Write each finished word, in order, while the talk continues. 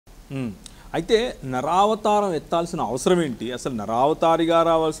అయితే నరావతారం ఎత్తాల్సిన అవసరం ఏంటి, అసలు నరావతారిగా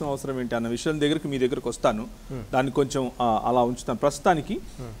రావాల్సిన అవసరం ఏంటి అన్న విషయం దగ్గరికి మీ దగ్గరకు వస్తాను. దాన్ని కొంచెం అలా ఉంచుతాను ప్రస్తుతానికి.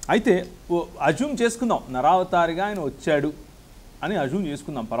 అయితే అజ్యూమ్ చేసుకుందాం, నరావతారిగా ఆయన వచ్చాడు అని అజ్యూమ్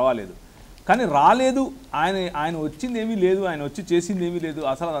చేసుకుందాం, పర్వాలేదు. కానీ రాలేదు, ఆయన వచ్చింది ఏమీ లేదు, ఆయన వచ్చి చేసింది ఏమీ లేదు.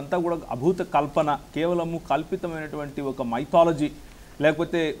 అసలు అదంతా కూడా అభూత కల్పన, కేవలము కల్పితమైనటువంటి ఒక మైథాలజీ,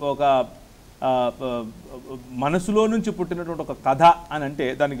 లేకపోతే ఒక మనసులో నుంచి పుట్టినటువంటి ఒక కథ అని అంటే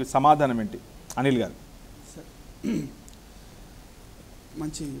దానికి సమాధానం ఏంటి అనిల్ గారు? సార్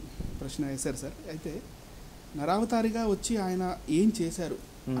మంచి ప్రశ్న వేశారు సార్. అయితే నరావతారిగా వచ్చి ఆయన ఏం చేశారు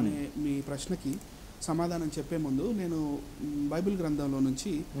అనే మీ ప్రశ్నకి సమాధానం చెప్పే ముందు నేను బైబిల్ గ్రంథంలో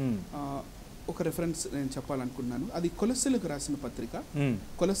నుంచి ఒక రెఫరెన్స్ నేను చెప్పాలనుకున్నాను. అది కొలస్సీలకు రాసిన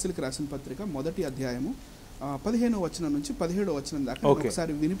పత్రిక మొదటి అధ్యాయము 15వ వచనం నుంచి 17వ వచనం దాకా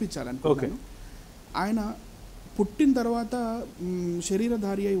ఒకసారి వినిపించాలనుకున్నాను. ఆయన పుట్టిన తర్వాత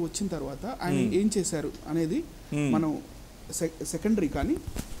శరీరధారి అయి వచ్చిన తర్వాత ఆయన ఏం చేశారు అనేది మనం సెకండరీ, కానీ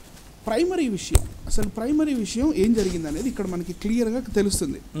ప్రైమరీ విషయం ఏం జరిగింది అనేది ఇక్కడ మనకి క్లియర్గా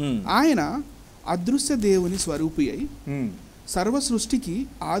తెలుస్తుంది. ఆయన అదృశ్య దేవుని స్వరూపి అయి సర్వ సృష్టికి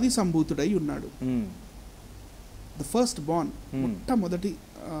ఆది సంభూతుడై ఉన్నాడు. ద ఫస్ట్ బార్న్, మొట్టమొదటి,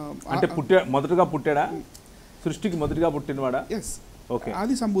 అంటే మొదటగా పుట్టాడా, సృష్టికి మొదటిగా పుట్టినవాడా? ఎస్,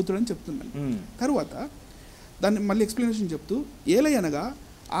 ఆది సంభూతుడు అని చెప్తున్నాను. తర్వాత దాన్ని మళ్ళీ ఎక్స్ప్లెనేషన్ చెప్తూ, ఏలయనగా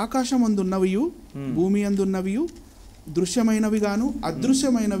ఆకాశమందున్నవియు భూమి అందున్నవియు దృశ్యమైనవి గాను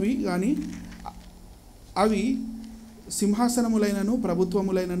అదృశ్యమైనవి గాని అవి సింహాసనములైనను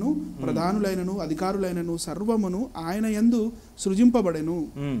ప్రభుత్వములైనను ప్రధానులైనను అధికారులైనను సర్వమును ఆయన యందు సృజింపబడెను.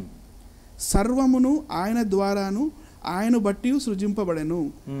 సర్వమును ఆయన ద్వారాను ఆయన బట్టి సృజింపబడెను.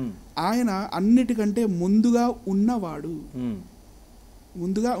 ఆయన అన్నిటికంటే ముందుగా ఉన్నవాడు,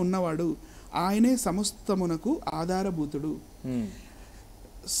 ఆయనే సమస్తమునకు ఆధారభూతుడు.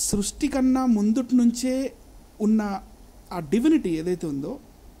 సృష్టి కన్నా ముందుటి నుంచే ఉన్న ఆ డివినిటీ ఏదైతే ఉందో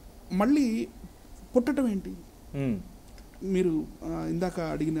మళ్ళీ పుట్టడం ఏంటి? మీరు ఇందాక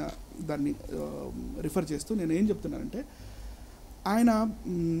అడిగిన దాన్ని రిఫర్ చేస్తూ నేను ఏం చెప్తున్నానంటే, ఆయన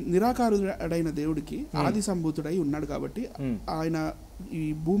నిరాకారుడైన దేవుడికి ఆది సంభూతుడై ఉన్నాడు కాబట్టి ఆయన ఈ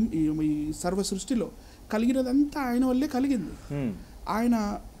భూమి ఈ సర్వ సృష్టిలో కలిగినదంతా ఆయన వల్లే కలిగింది. ఆయన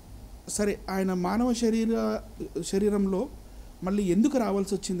మానవ శరీరంలో మళ్ళీ ఎందుకు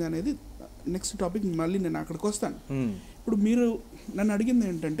రావాల్సి వచ్చింది అనేది నెక్స్ట్ టాపిక్, మళ్ళీ నేను అక్కడికి వస్తాను. ఇప్పుడు మీరు నన్ను అడిగింది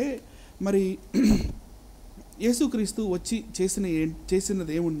ఏంటంటే, మరి యేసుక్రీస్తు వచ్చి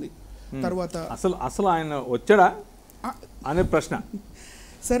చేసినది ఏముంది తర్వాత, అసలు ఆయన వచ్చాడా అనే ప్రశ్న.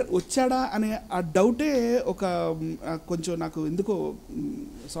 సార్ వచ్చాడా అనే ఆ డౌటే ఒక కొంచెం నాకు ఎందుకో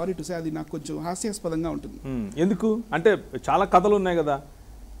సారీ టు సే అది నాకు కొంచెం హాస్యాస్పదంగా ఉంటుంది. ఎందుకు అంటే చాలా కథలు ఉన్నాయి కదా,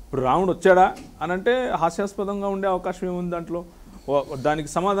 ఇప్పుడు రాముడు వచ్చాడా అని అంటే హాస్యాస్పదంగా ఉండే అవకాశం ఏముంది దాంట్లో? దానికి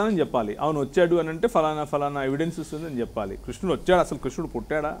సమాధానం చెప్పాలి. అవును వచ్చాడు అని అంటే ఫలానా ఎవిడెన్సెస్ ఉందని చెప్పాలి. కృష్ణుడు వచ్చాడు, అసలు కృష్ణుడు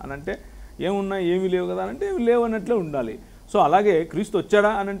పుట్టాడా అని అంటే ఏమున్నాయి, ఏమీ లేవు కదా అని అంటే ఏమి లేవు అన్నట్లే ఉండాలి. సో అలాగే క్రీస్తు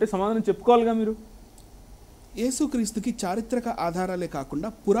వచ్చాడా అని అంటే సమాధానం చెప్పుకోవాలిగా మీరు. యేసుక్రీస్తుకి చారిత్రక ఆధారాలే కాకుండా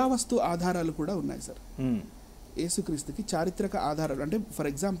పురావస్తు ఆధారాలు కూడా ఉన్నాయి సార్. యేసుక్రీస్తుకి చారిత్రక ఆధారాలు అంటే, ఫర్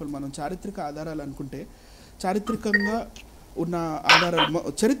ఎగ్జాంపుల్ మనం చారిత్రక ఆధారాలు అనుకుంటే, చారిత్రకంగా ఉన్న ఆధారాలు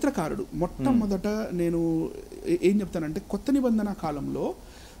చరిత్రకారుడు మొట్టమొదట నేను ఏం చెప్తానంటే, కొత్త నిబంధన కాలంలో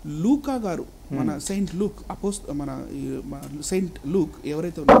లూకా గారు, మన సెయింట్ లూక్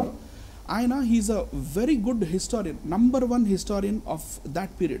ఎవరైతే ఉన్నారో ఆయన he's a very good historian, number 1 historian of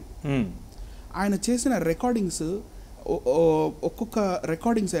that period. ఆయన చేసిన రికార్డింగ్స్, ఒక్కొక్క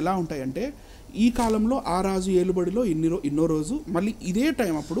రికార్డింగ్స్ ఎలా ఉంటాయంటే, ఈ కాలంలో ఆ రాజు ఏలుబడిలో ఇన్నో రోజు, మళ్ళీ ఇదే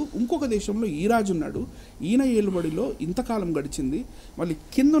టైం అప్పుడు ఇంకొక దేశంలో ఈ రాజు ఉన్నాడు, ఈయన ఏలుబడిలో ఇంతకాలం గడిచింది, మళ్ళీ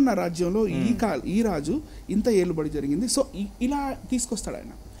కింద ఉన్న రాజ్యంలో ఈ రాజు ఇంత ఏలుబడి జరిగింది. సో ఇలా తీసుకొస్తాడు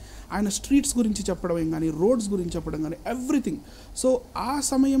ఆయన స్ట్రీట్స్ గురించి చెప్పడం కానీ, రోడ్స్ గురించి చెప్పడం కానీ, ఎవ్రీథింగ్. సో ఆ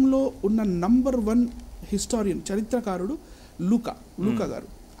సమయంలో ఉన్న నంబర్ 1 హిస్టారియన్, చరిత్రకారుడు లూకా గారు.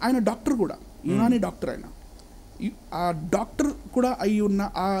 ఆయన డాక్టర్ కూడా, యునాని డాక్టర్. ఆయన ఆ డాక్టర్ కూడా అయి ఉన్న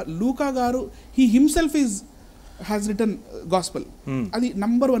ఆ లూకా గారు he himself has return gospel. అది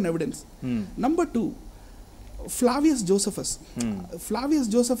number 1 evidence. Number 2 Flavius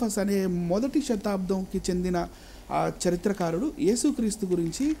Josephus అనే మొదటి శతాబ్దంకి చెందిన ఆ చరిత్రకారుడు యేసుక్రీస్తు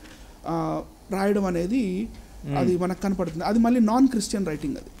గురించి రాయడం అనేది అది మనకు కనపడుతుంది. అది మళ్ళీ నాన్ క్రిస్టియన్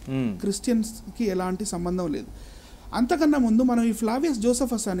రైటింగ్, అది క్రిస్టియన్స్కి ఎలాంటి సంబంధం లేదు. అంతకన్నా ముందు మనం ఈ ఫ్లావియస్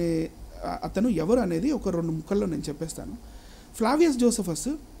జోసెఫస్ అనే అతను ఎవరు అనేది ఒక 2 ముక్కల్లో నేను చెప్పేస్తాను. ఫ్లావియస్ జోసెఫస్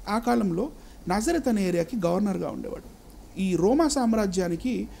ఆ కాలంలో నజరెత్ అనే ఏరియాకి గవర్నర్గా ఉండేవాడు. ఈ రోమా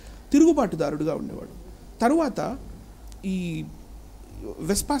సామ్రాజ్యానికి తిరుగుబాటుదారుడుగా ఉండేవాడు. తరువాత ఈ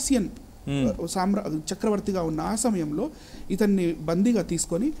వెస్పాసియన్ చక్రవర్తిగా ఉన్న ఆ సమయంలో ఇతన్ని బందీగా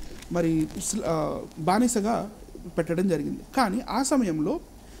తీసుకొని మరి బానిసగా పెట్టడం జరిగింది. కానీ ఆ సమయంలో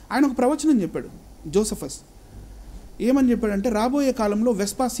ఆయన ఒక ప్రవచనం చెప్పాడు జోసఫస్. ఏమని చెప్పాడంటే రాబోయే కాలంలో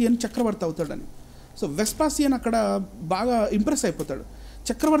వెస్పాసియన్ చక్రవర్తి అవుతాడని. సో వెస్పాసియన్ అక్కడ బాగా ఇంప్రెస్ అయిపోతాడు.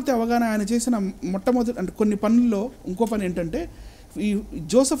 చక్రవర్తి అవగానే ఆయన చేసిన మొట్టమొదటి అంటే కొన్ని పనుల్లో ఇంకో పని ఏంటంటే ఈ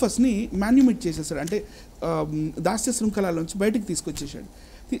జోసఫస్ని మాన్యుమిట్ చేసేసాడు, అంటే దాస్య శృంఖలాలోంచి బయటికి తీసుకొచ్చేసాడు.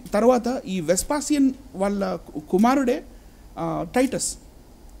 తర్వాత ఈ వెస్పాసియన్ వాళ్ళ కుమారుడే టైటస్.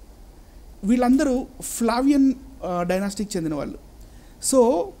 వీళ్ళందరూ ఫ్లావియన్ డైనాస్టీకి చెందిన వాళ్ళు. సో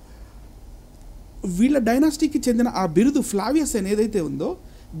వీళ్ళ డైనాస్టీకి చెందిన ఆ బిరుదు ఫ్లావియస్ అని ఏదైతే ఉందో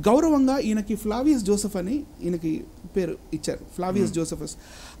గౌరవంగా ఈయనకి ఫ్లావియస్ జోసెఫ్ అని ఈయనకి పేరు ఇచ్చారు, ఫ్లావియస్ జోసెఫస్.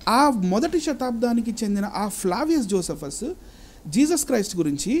 ఆ మొదటి శతాబ్దానికి చెందిన ఆ ఫ్లావియస్ జోసెఫస్ జీసస్ క్రైస్ట్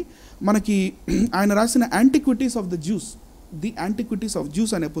గురించి మనకి ఆయన రాసిన antiquities of the juice, the antiquities of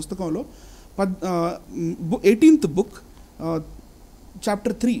juice అనే పుస్తకంలో 18th బుక్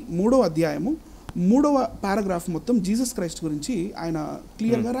చాప్టర్ 3 3వ అధ్యాయము 3వ పారాగ్రాఫ్ మొత్తం జీసస్ క్రైస్ట్ గురించి ఆయన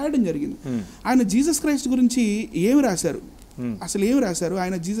క్లియర్గా రాయడం జరిగింది. ఆయన జీసస్ క్రైస్ట్ గురించి ఏమి రాశారు, అసలు ఏమి రాశారు,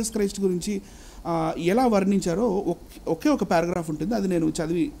 ఆయన జీసస్ క్రైస్ట్ గురించి ఎలా వర్ణించారో ఒకే ఒక పారాగ్రాఫ్ ఉంటుంది, అది నేను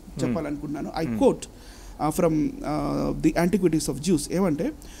చదివి చెప్పాలనుకుంటున్నాను. I coat from the antiquities of juice. ఏమంటే,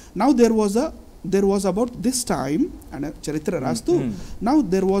 now there was about this time అనే చరిత్ర రాస్తూ, now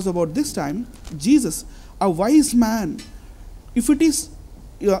there was about this time Jesus, a wise man, if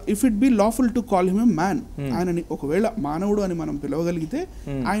it be lawful to call him a man, ఆయనని ఒకవేళ మానవుడు అని మనం పిలవగలిగితే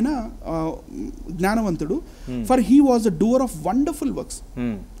ఆయన జ్ఞానవంతుడు. for he was a doer of wonderful works,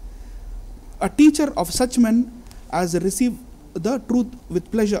 a teacher of such men as receive the truth with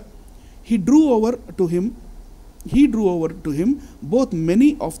pleasure. He drew over to him both many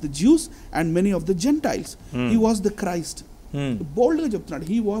of the Jews and many of the Gentiles. He was the Christ. బోల్డ్గా చెప్తున్నాడు,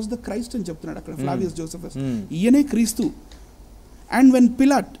 he was the Christ అని చెప్తున్నాడు అక్కడ Flavius Josephus. ఈయనే క్రీస్తు. And when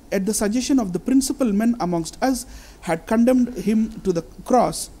Pilate, at the suggestion of the principal men amongst us, had condemned him to the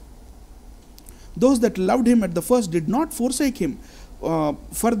cross, those that loved him at the first did not forsake him,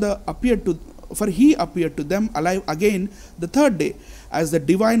 for he appeared to them alive again the third day, as the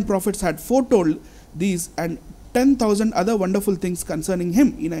divine prophets had foretold these and 10,000 other wonderful things concerning him.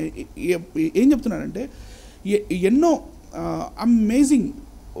 ఏం చెప్తున్నారంటే ఎన్నో amazing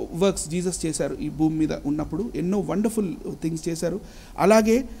works Jesus చేశారు ఈ భూమి మీద ఉన్నప్పుడు, ఎన్నో wonderful things చేశారు.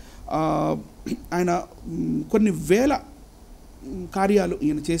 అలాగే ఆయన కొన్ని వేల కార్యాలు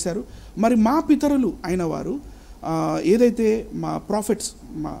ఈయన చేశారు. మరి మా పితరులు అయిన వారు ఏదైతే మా ప్రాఫిట్స్,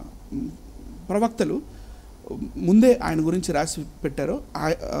 మా ప్రవక్తలు ముందే ఆయన గురించి రాసి పెట్టారో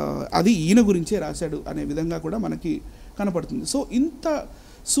అది ఈయన గురించే రాశాడు అనే విధంగా కూడా మనకి కనపడుతుంది. సో ఇంత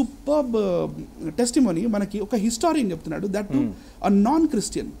సూపర్బ్ టెస్టిమనీ మనకి ఒక హిస్టారియన్ చెప్తున్నాడు, that to a non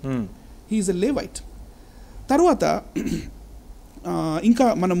Christian, he's ఎ లేవైట్. తర్వాత ఇంకా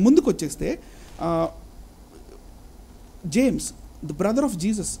మనం ముందుకు వచ్చేస్తే James, the brother of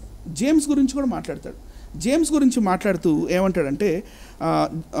Jesus, James గురించి కూడా మాట్లాడతాడు. జేమ్స్ గురించి మాట్లాడుతూ ఏమంటాడంటే,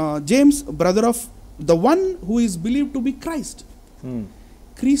 James brother of the one who is believed to be Christ.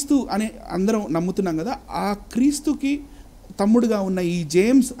 క్రీస్తు అని అందరం నమ్ముతున్నాం కదా, ఆ క్రీస్తుకి తమ్ముడుగా ఉన్న ఈ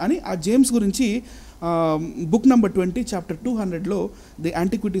జేమ్స్ అని, ఆ జేమ్స్ గురించి book number 20 chapter 200లో the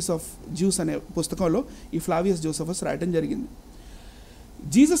antiquities of juice అనే పుస్తకంలో ఈ ఫ్లావియస్ జోసెఫస్ రాయటం జరిగింది.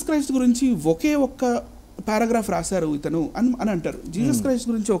 జీసస్ క్రైస్ట్ గురించి ఒకే ఒక్క పారాగ్రాఫ్ రాశారు ఇతను అని అంటారు. జీసస్ క్రైస్ట్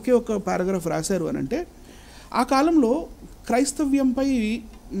గురించి ఒకే ఒక్క పారాగ్రాఫ్ రాశారు అని అంటే, ఆ కాలంలో క్రైస్తవ్యంపై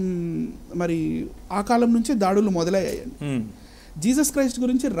మరి ఆ కాలం నుంచే దాడులు మొదలయ్యాయండి. జీసస్ క్రైస్ట్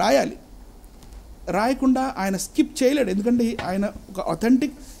గురించి రాయకుండా ఆయన స్కిప్ చేయలేడు, ఎందుకంటే ఆయన ఒక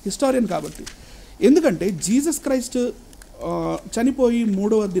అథెంటిక్ హిస్టారియన్ కాబట్టి. ఎందుకంటే జీసస్ క్రైస్ట్ చనిపోయి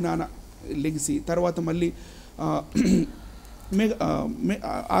 3వ దినాన లెగిసి తర్వాత మళ్ళీ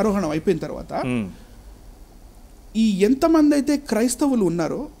ఆరోహణం అయిపోయిన తర్వాత ఈ ఎంతమంది అయితే క్రైస్తవులు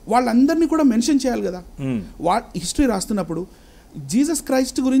ఉన్నారో వాళ్ళందరినీ కూడా మెన్షన్ చేయాలి కదా హిస్టరీ రాస్తున్నప్పుడు. జీసస్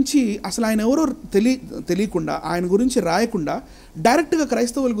క్రైస్ట్ గురించి అసలు ఆయన ఎవరో తెలియకుండా, ఆయన గురించి రాయకుండా డైరెక్ట్గా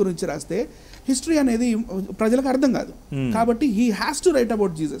క్రైస్తవుల గురించి రాస్తే హిస్టరీ అనేది ప్రజలకు అర్థం కాదు. కాబట్టి he has to write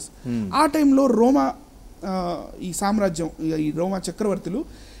about Jesus. ఆ టైంలో రోమా ఈ సామ్రాజ్యం, ఈ రోమా చక్రవర్తులు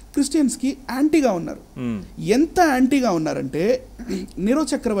క్రిస్టియన్స్కి యాంటీగా ఉన్నారు. ఎంత యాంటీగా ఉన్నారంటే, నిరో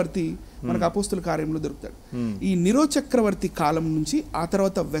చక్రవర్తి మనకు అపోస్తుల కార్యంలో దొరుకుతాడు. ఈ నిరో చక్రవర్తి కాలం నుంచి ఆ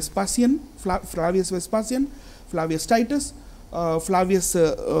తర్వాత Vespasian, Flavius Vespasian, Flavius Titus, Flavius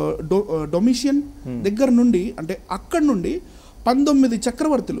Domitian దగ్గర నుండి, అంటే అక్కడి నుండి 19 మంది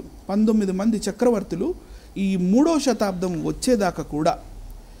చక్రవర్తులు ఈ 3వ శతాబ్దం వచ్చేదాకా కూడా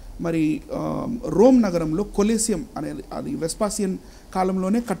మరి రోమ్ నగరంలో కొలేసియం అనేది, అది వెస్పాసియన్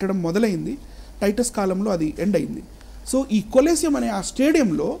కాలంలోనే కట్టడం మొదలైంది, టైటస్ కాలంలో అది ఎండ్ అయింది. సో ఈ కొలేసియం అనే ఆ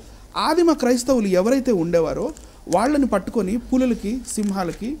స్టేడియంలో ఆదిమ క్రైస్తవులు ఎవరైతే ఉండేవారో వాళ్ళని పట్టుకొని పులులకి,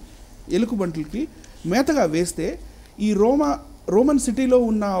 సింహాలకి, ఎలుకబంట్లకి మేతగా వేస్తే ఈ రోమన్ సిటీలో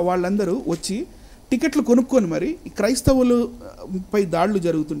ఉన్న వాళ్ళందరూ వచ్చి టికెట్లు కొనుక్కొని మరి క్రైస్తవులు పై దాడులు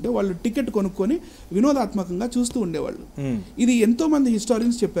జరుగుతుంటే వాళ్ళు టికెట్ కొనుక్కొని వినోదాత్మకంగా చూస్తూ ఉండేవాళ్ళు. ఇది ఎంతో మంది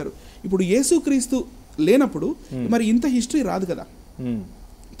హిస్టారియన్స్ చెప్పారు. ఇప్పుడు యేసుక్రీస్తు లేనప్పుడు మరి ఇంత హిస్టరీ రాదు కదా.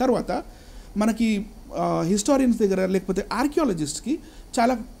 తర్వాత మనకి హిస్టారియన్స్ దగ్గర లేకపోతే ఆర్కియాలజిస్ట్కి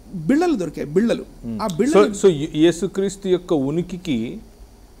చాలా బిళ్ళలు దొరికాయి. బిళ్ళలు ఆ బిళ్ళలు సో యేసుక్రీస్తు యొక్క ఉనికికి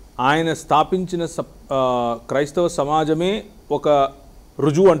ఆయన స్థాపించిన క్రైస్తవ సమాజమే ఒక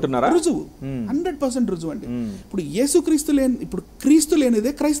రుజువు అంటున్నారా? రుజువు, 100% రుజువు అండి. ఇప్పుడు యేసుక్రీస్తు ఇప్పుడు క్రీస్తు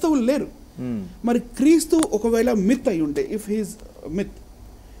లేనిదే క్రైస్తవులు లేరు. మరి క్రీస్తు ఒకవేళ మిత్ అయి ఉంటే, if he's myth,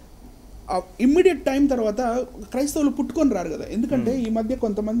 immediate time తర్వాత క్రైస్తవులు పుట్టుకొని రారు కదా. ఎందుకంటే ఈ మధ్య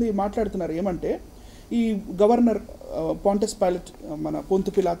కొంతమంది మాట్లాడుతున్నారు ఏమంటే, ఈ గవర్నర్ పాంటస్ పైలట్, మన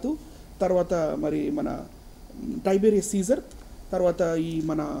పొంతు పిలాతు, తర్వాత మరి మన టైబేరియస్ సీజర్, తర్వాత ఈ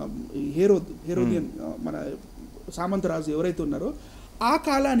మన హేరోదియన్ మన సామంతరాజు ఎవరైతే ఉన్నారో ఆ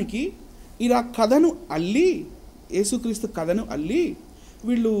కాలానికి ఇలా కథను అల్లి, యేసుక్రీస్తు కథను అల్లి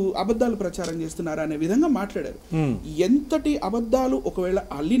వీళ్ళు అబద్ధాలు ప్రచారం చేస్తున్నారు అనే విధంగా మాట్లాడారు. ఎంతటి అబద్ధాలు ఒకవేళ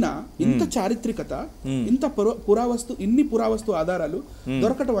అల్లినా ఇంత చారిత్రికత, ఇంత ఇన్ని పురావస్తు ఆధారాలు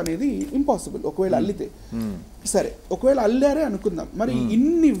దొరకటం అనేది ఇంపాసిబుల్. ఒకవేళ అల్లితే సరే, ఒకవేళ అల్లారే అనుకుందాం, మరి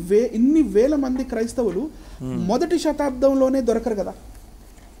ఇన్ని వేల మంది క్రైస్తవులు మొదటి శతాబ్దంలోనే దొరకరు కదా.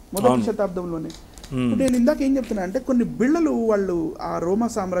 మొదటి శతాబ్దంలోనే నేను ఇందాక ఏం చెప్తున్నా అంటే, కొన్ని బిళ్ళలు వాళ్ళు ఆ రోమా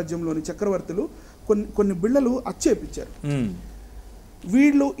సామ్రాజ్యంలోని చక్రవర్తులు కొన్ని బిళ్ళలు అచ్చేపించారు.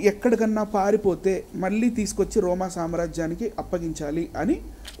 వీళ్ళు ఎక్కడికన్నా పారిపోతే మళ్ళీ తీసుకొచ్చి రోమా సామ్రాజ్యానికి అప్పగించాలి అని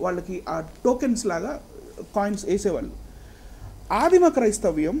వాళ్ళకి ఆ టోకెన్స్ లాగా కాయిన్స్ వేసేవాళ్ళు. ఆదిమ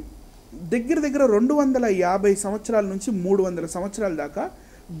క్రైస్తవ్యం దగ్గర 250 సంవత్సరాల నుంచి 300 సంవత్సరాల దాకా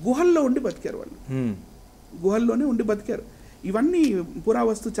గుహల్లో ఉండి బతికారు. వాళ్ళు గుహల్లోనే ఉండి బతికారు. ఇవన్నీ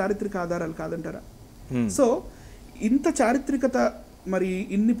పురావస్తు చారిత్రక ఆధారాలు కాదంటారా? సో ఇంత చారిత్రకత, మరి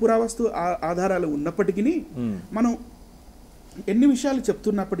ఇన్ని పురావస్తు ఆధారాలు ఉన్నప్పటికీ, మనం ఎన్ని విషయాలు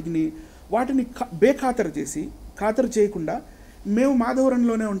చెప్తున్నప్పటికీ వాటిని ఖాతరు చేయకుండా మేము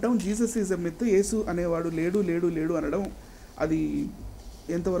మాధవరంలోనే ఉంటాం, జీసస్ ఈజ్ ఎ మిత్, యేసు అనేవాడు లేడు అనడం అది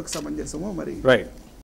ఎంతవరకు సమంజసమో మరి. రైట్.